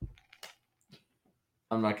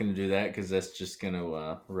 I'm not going to do that because that's just going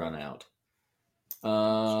to run out.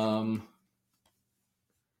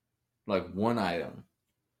 Like one item.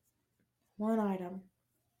 One item.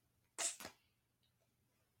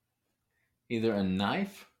 Either a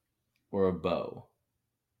knife or a bow.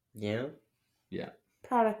 Yeah. Yeah.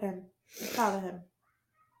 Proud of him. Proud of him.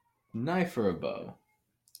 Knife or a bow.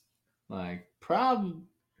 Like probably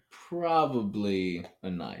a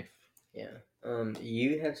knife. Yeah.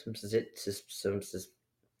 You have some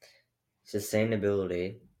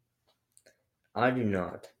sustainability. I do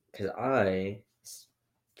not, because I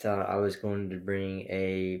thought I was going to bring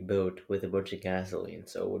a boat with a bunch of gasoline,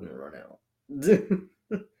 so it wouldn't run out.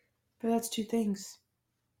 But that's two things.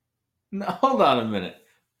 No, hold on a minute.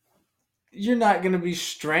 You're not going to be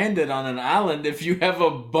stranded on an island if you have a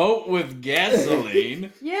boat with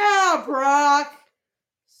gasoline. Yeah, Brock.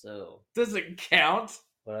 So, Does it count?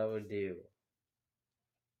 what I would do?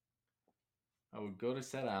 I would go to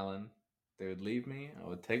said island. They would leave me. I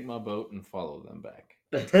would take my boat and follow them back.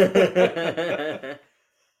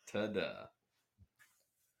 Ta-da.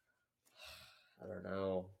 I don't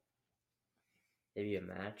know. Maybe a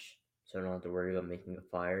match, so I don't have to worry about making a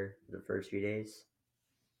fire for the first few days.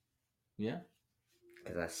 Yeah.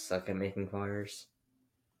 Because I suck at making fires.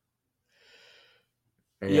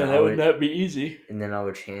 Yeah, that would not be easy. And then I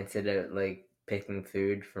would chance it at like picking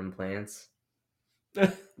food from plants.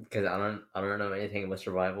 Because I don't know anything about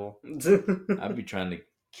survival. I'd be trying to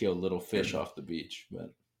kill little fish off the beach,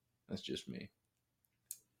 but that's just me.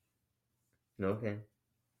 Okay.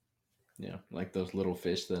 Yeah, like those little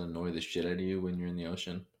fish that annoy the shit out of you when you're in the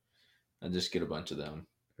ocean. I just get a bunch of them.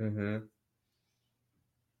 Mm-hmm.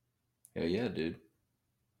 Hell yeah, dude.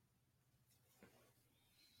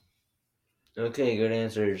 Okay, good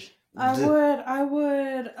answers. I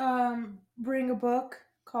would bring a book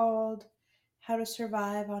called How to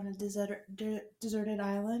Survive on a Deserted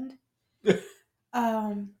Island.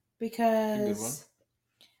 Because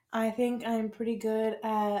I think I'm pretty good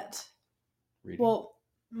at Reading. well,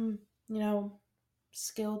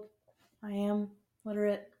 skilled. I am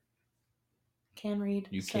literate. Can read.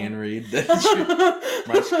 You can read.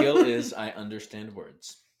 My skill is I understand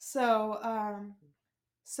words. So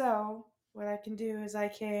what I can do is I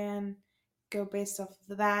can go based off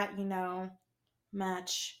of that,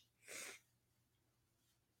 match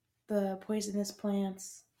the poisonous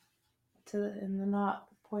plants and the not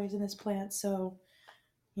poisonous plants. So,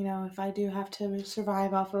 if I do have to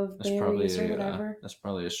survive off of berries or whatever. That's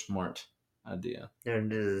probably a smart idea. And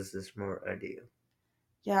this is a smart idea.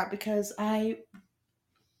 Yeah, because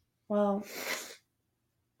while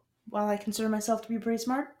I consider myself to be pretty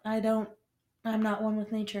smart, I'm not one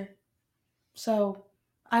with nature. So,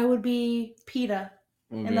 I would be PETA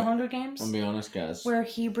in the Hunger Games. I'll be honest, guys. Where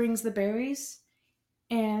he brings the berries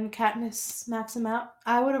and Katniss smacks him out.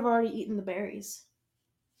 I would have already eaten the berries.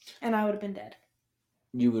 And I would have been dead.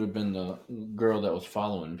 You would have been the girl that was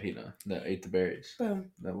following PETA that ate the berries.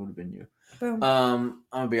 Boom. That would have been you. Boom. I'm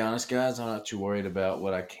gonna be honest, guys. I'm not too worried about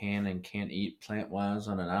what I can and can't eat plant-wise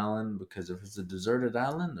on an island because if it's a deserted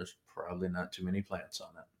island, there's probably not too many plants on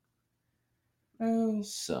it. Oh.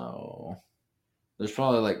 So there's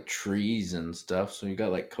probably like trees and stuff. So you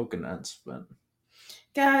got like coconuts, but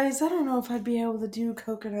guys, I don't know if I'd be able to do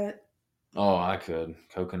coconut. Oh, I could.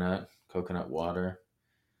 Coconut water.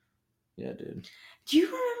 Yeah, dude. Do you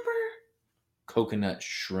remember? Coconut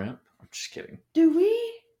shrimp. I'm just kidding. Do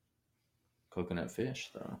we? Coconut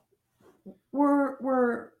fish, though.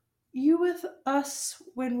 Were you with us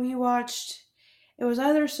when we watched? It was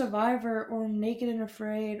either Survivor or Naked and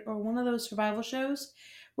Afraid or one of those survival shows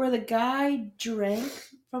where the guy drank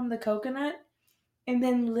from the coconut and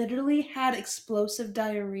then literally had explosive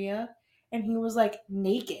diarrhea and he was like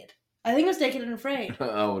naked. I think it was Naked and Afraid.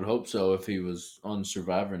 I would hope so. If he was on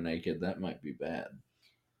Survivor naked, that might be bad.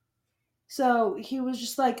 So he was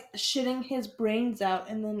just like shitting his brains out,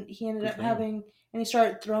 and then he ended up having, and he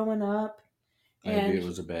started throwing up. Maybe it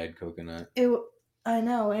was a bad coconut. I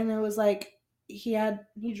know, and it was like he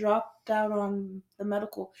dropped out on the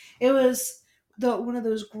medical. It was one of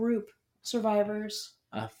those group survivors.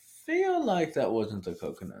 I feel like that wasn't the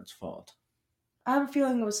coconut's fault. I have a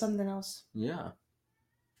feeling it was something else. Yeah.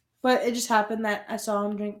 But it just happened that I saw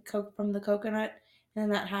him drink Coke from the coconut, and then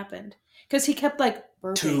that happened. Because he kept, like,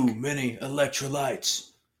 burping. many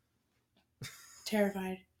electrolytes.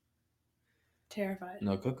 Terrified.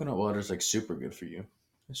 No, coconut water is like super good for you,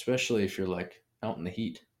 especially if you're like out in the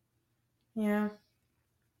heat. Yeah.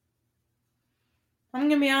 I'm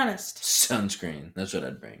gonna be honest. Sunscreen. That's what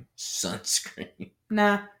I'd bring. Sunscreen.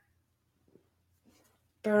 Nah.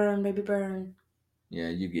 Burn, baby, burn. Yeah,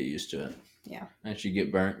 you get used to it. Yeah. After you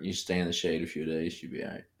get burnt, you stay in the shade a few days, you'd be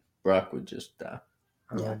alright. Brock would just die.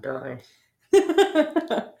 I would die.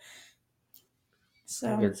 I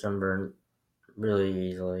So, get sunburned really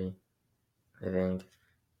easily, I think.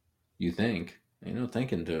 You think. Ain't no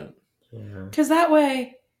thinking to it. Yeah. because that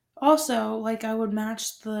way, also, like, I would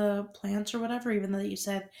match the plants or whatever, even though you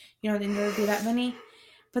said, you know, there would be that many.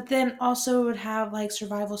 But then also it would have, like,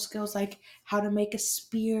 survival skills, like how to make a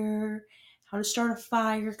spear, how to start a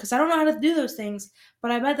fire. Because I don't know how to do those things,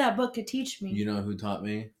 but I bet that book could teach me. You know who taught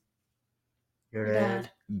me? Your Dad.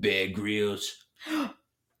 dad? Bear Grylls.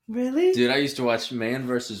 Really? Dude, I used to watch Man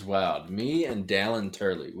vs. Wild. Me and Dallin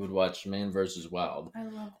Turley would watch Man vs. Wild I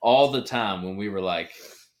love all the time when we were like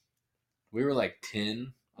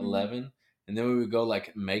 10, 11. And then we would go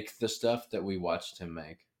like make the stuff that we watched him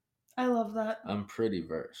make. I love that. I'm pretty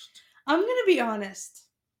versed. I'm going to be honest.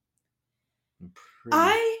 I'm pretty,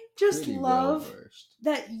 I just pretty love well-versed.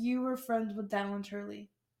 that you were friends with Dallin Turley.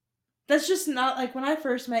 That's just not, like, when I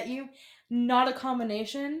first met you, not a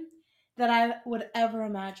combination that I would ever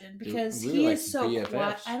imagine. Because We were he like is so quiet.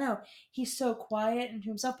 BFFs. I know. He's so quiet and to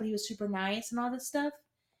himself, but he was super nice and all this stuff.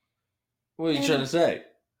 What are you And- trying to say?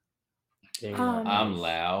 Being I'm nice.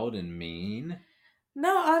 loud and mean.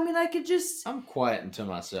 No, I mean, I could just... I'm quiet and to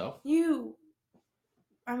myself. You...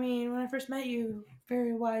 I mean, when I first met you,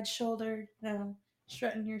 very wide-shouldered, you know,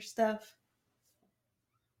 strutting your stuff.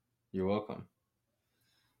 You're welcome.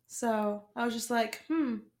 So, I was just like,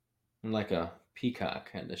 I'm like a peacock.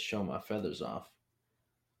 Had to show my feathers off.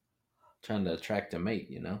 Trying to attract a mate,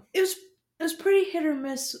 you know? It was pretty hit or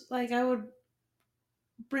miss. Like, I would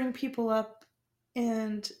bring people up,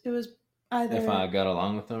 and it was either... If I got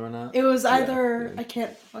along with them or not. It was Yeah, either good. I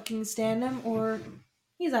can't fucking stand him or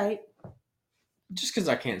he's aight. Just because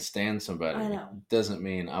I can't stand somebody I know. doesn't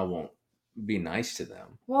mean I won't be nice to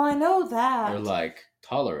them Well, I know that. or like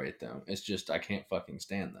tolerate them. It's just I can't fucking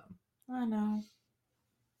stand them. I know.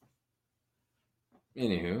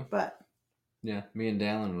 Anywho, But yeah, me and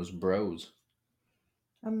Dallin was bros.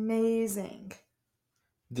 amazing.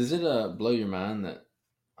 Does it blow your mind that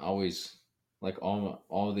always like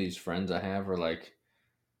all these friends I have are like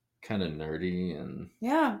kind of nerdy and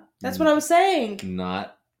Yeah, that's what I was saying.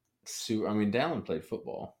 not super. I mean, Dallin played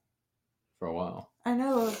football for a while, I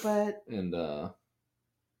know, but and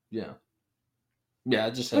yeah, I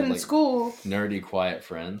just but have in like school, nerdy, quiet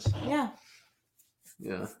friends. yeah,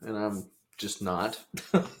 Yeah, and I'm just not.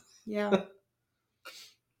 yeah.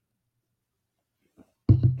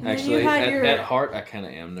 And Actually, then you had at heart, I kind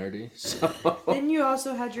of am nerdy. So Then you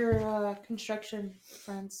also had your construction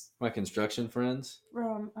friends my construction friends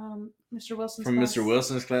from Mr. Wilson's from class. Mr.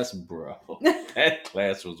 Wilson's class, bro, that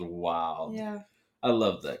class was wild. Yeah. I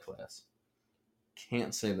loved that class.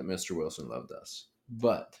 Can't say that Mr. Wilson loved us,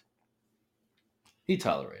 but he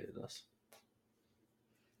tolerated us.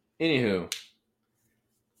 Anywho,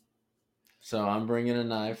 so I'm bringing a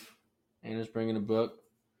knife. Anna's bringing a book.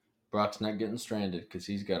 Brock's not getting stranded because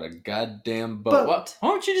he's got a goddamn boat. Boat. Why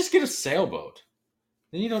don't you just get a sailboat?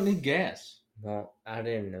 Then you don't need gas. Well, I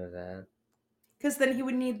didn't know that. Because then he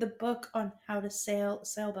would need the book on how to sail a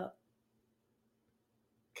sailboat.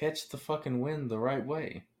 Catch the fucking wind the right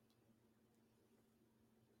way.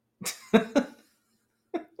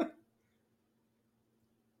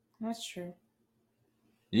 That's true.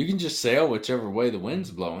 You can just sail whichever way the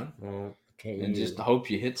wind's blowing Well, can't and you? just hope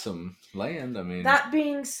you hit some land. I mean, That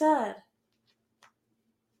being said,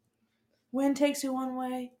 wind takes you one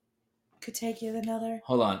way, could take you another.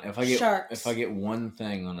 hold on. If Sharks. I get one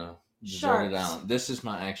thing on a deserted Sharks. island, this is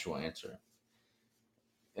my actual answer.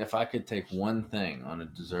 If I could take one thing on a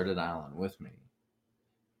deserted island with me,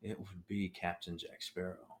 it would be Captain Jack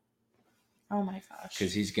Sparrow. Oh my gosh.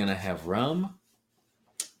 Because he's going to have rum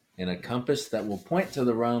and a compass that will point to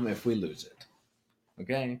the rum if we lose it.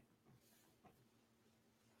 Okay?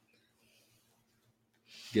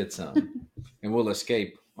 Get some. And we'll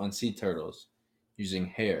escape on sea turtles using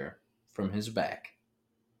hair from his back.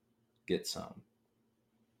 Get some.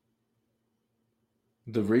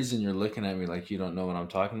 The reason you're looking at me like you don't know what I'm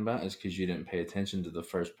talking about is because you didn't pay attention to the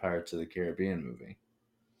first Pirates of the Caribbean movie.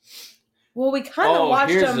 Well, we kind of Oh,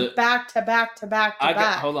 watched here's them a- back to back to back to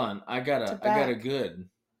back. Hold on. I got To a back. good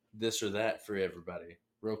this or that for everybody.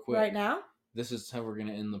 Real quick. Right now? This is how we're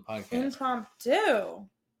gonna end the podcast. Impromptu.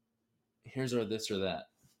 Here's our this or that.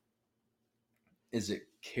 Is it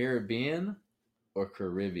Caribbean or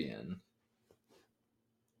Caribbean?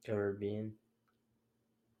 Caribbean.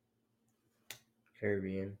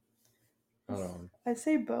 Hold on. I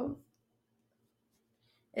say both.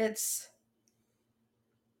 It's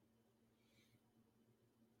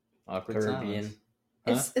Awkward Caribbean.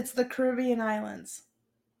 silence. Huh? it's the Caribbean islands.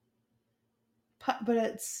 But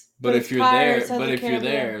it's But if it's you're there, Pirates of the you're Caribbean.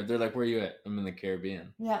 there, they're like, "Where you at?" I'm in the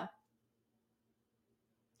Caribbean. Yeah.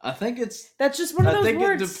 I think it's. That's just one of those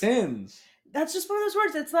words. It depends. That's just one of those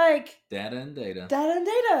words. It's like Data and data. data and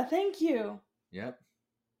data. Thank you. Yep.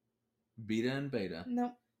 Beta and beta.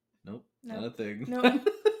 Nope. Nope. No. Not a thing. Nope.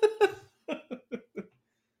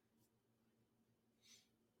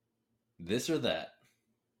 This or that.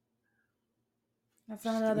 That's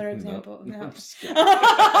not another No. example. No. I'm just kidding.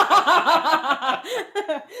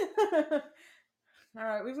 All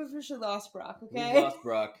right, we've officially lost Brock. Okay. We lost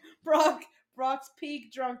Brock. Brock's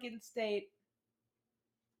peak drunken state.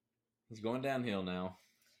 He's going downhill now.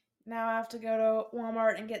 Now I have to go to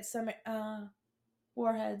Walmart and get some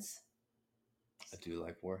warheads. I do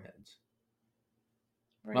like warheads.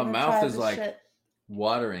 We're My gonna mouth try is this like shit.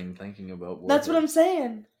 watering thinking about warheads. That's what I'm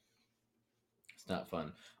saying. It's not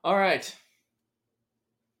fun. All right.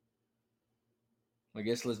 I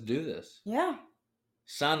guess let's do this. Yeah.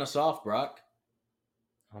 Sign us off, Brock.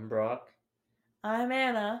 I'm Brock. I'm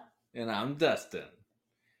Anna. And I'm Dustin.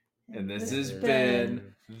 And this has has been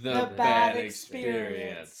been The The Bad Bad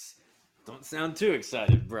Experience. Don't sound too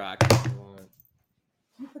excited, Brock.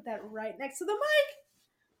 You put that right next to the mic.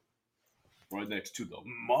 Right next to the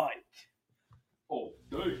mic. Oh,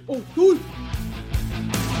 dude. Oh, good.